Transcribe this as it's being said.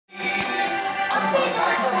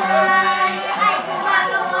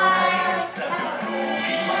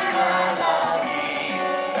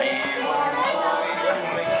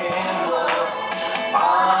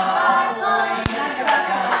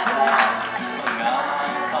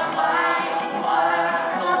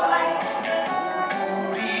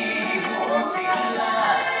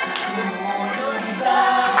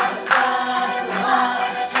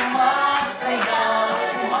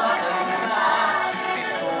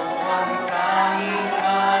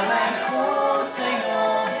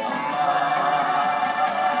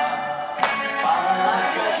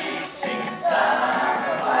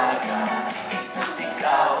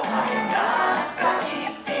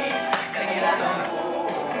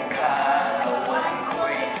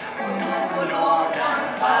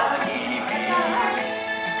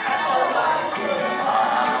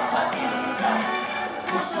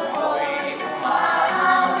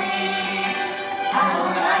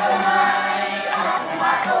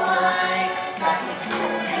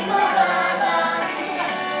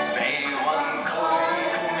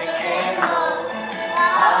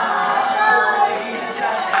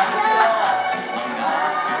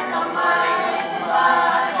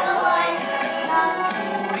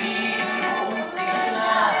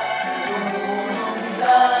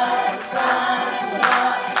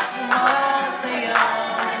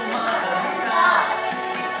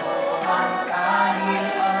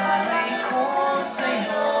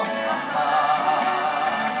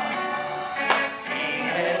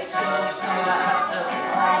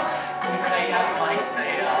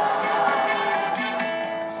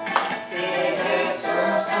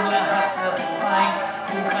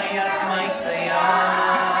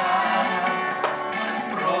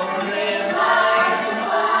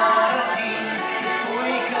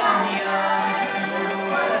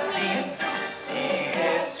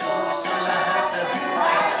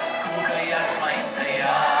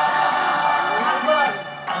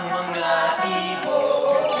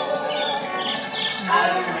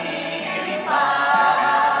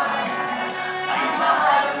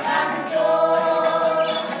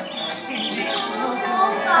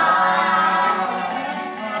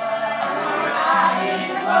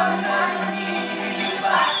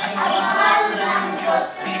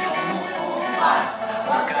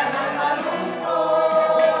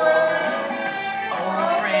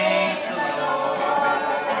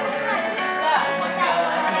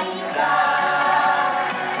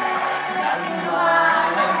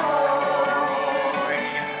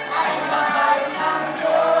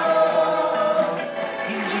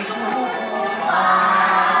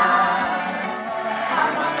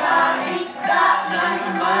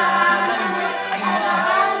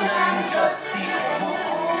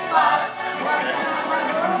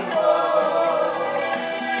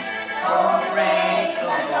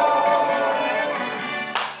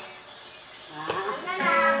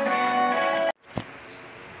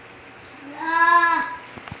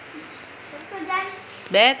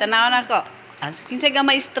Be, tanaw na ko. Kinsa ga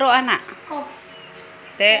maestro ana? Ko.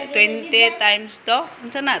 20 times 2.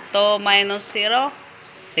 Unsa na? 2 minus 0.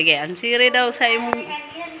 Sige, ansiri daw sa imong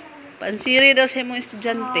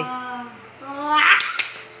estudyante.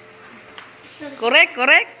 Correct,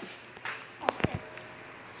 correct.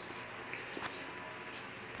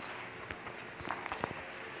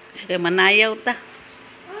 Kaya manayaw ta.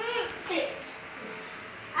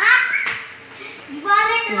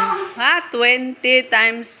 Ha? 20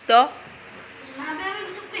 times 2.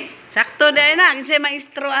 Sakto dahil na. Kasi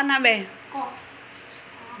maestro ana be.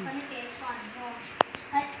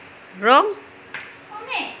 Wrong?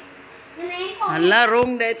 Hala,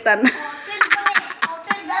 wrong dahil tan.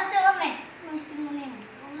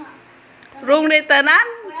 Wrong dahil tanan?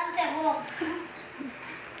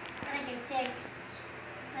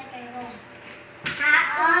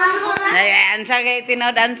 Answer kay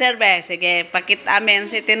tinod answer be. Sige, pakit amin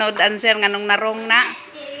si tinod answer nganong narong na.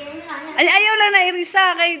 Ayaw lang na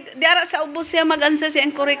irisa kay diara sa ubos siya mag-answer siya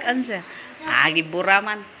ang correct answer. Gibura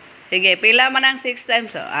man. Sige, pila man ang 6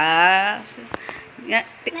 times. So,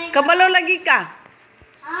 kabalo lagi ka.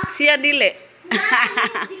 Siya dili.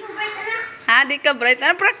 Di ka bright.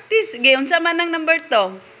 Practice. Sige, unsa man ang number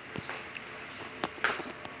 2?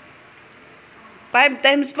 5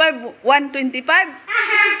 times 5,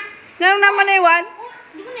 125. Ngano naman ay 1?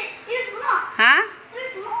 Ha?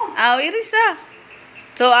 Irisa.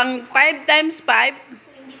 So, ang 5 times 5?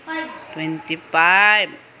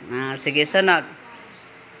 25. Sige, sunod.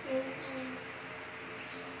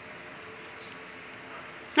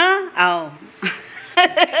 Ha?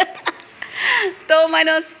 2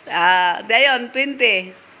 minus, dayon,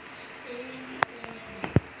 20.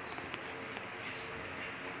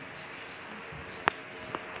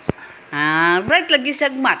 Bright lagi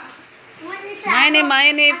sagmat.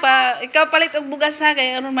 May pa, ikaw palit og bugas ha,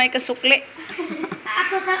 kaya aron may kasukli.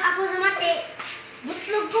 Ako sa mati.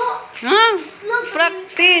 Butlog ko.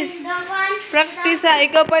 Practice. Practice ha,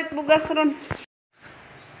 ikaw palit bugas ron.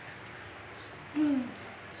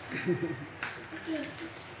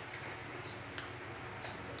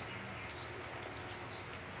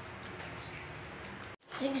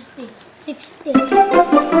 Sixty.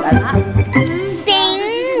 Sing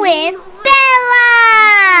with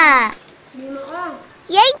Bella!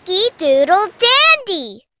 Yankee Doodle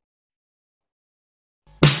Dandy!